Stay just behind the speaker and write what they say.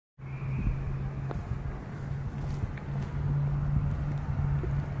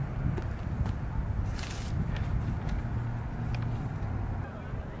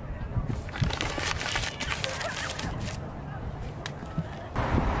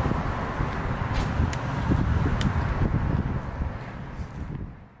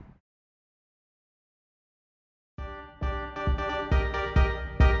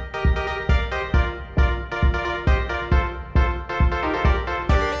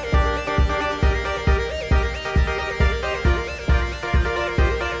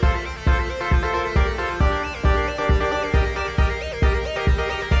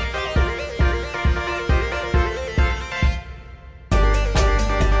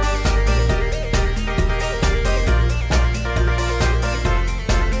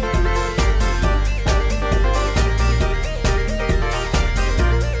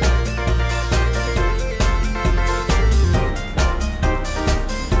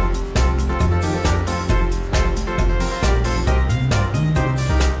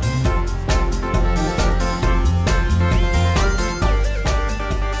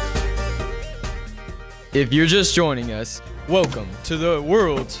If you're just joining us, welcome to the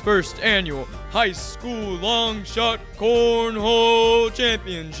world's first annual high school long shot cornhole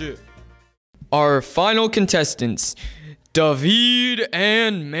championship. Our final contestants, David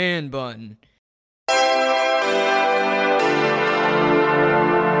and Man Bun.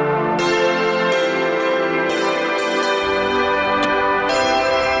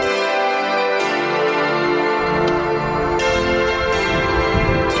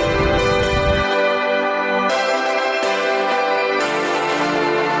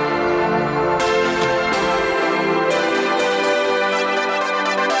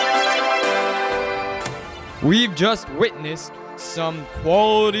 We've just witnessed some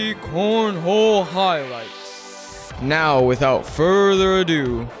quality cornhole highlights. Now, without further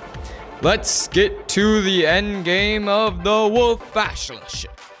ado, let's get to the end game of the Wolf Bachelorship.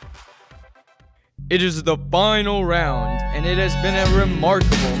 It is the final round, and it has been a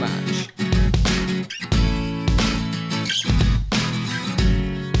remarkable match.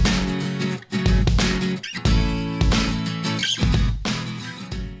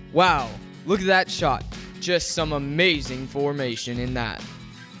 Wow, look at that shot. Just some amazing formation in that.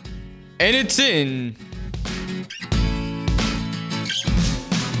 And it's in.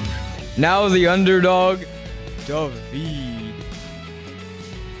 Now the underdog, David.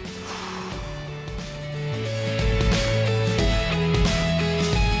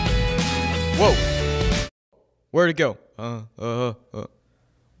 Whoa. Where'd it go?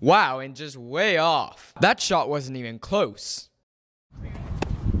 Wow, and just way off. That shot wasn't even close.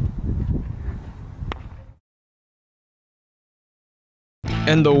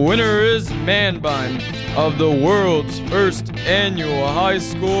 And the winner is Man Bun of the world's first annual high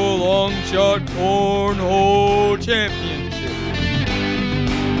school long shot cornhole championship.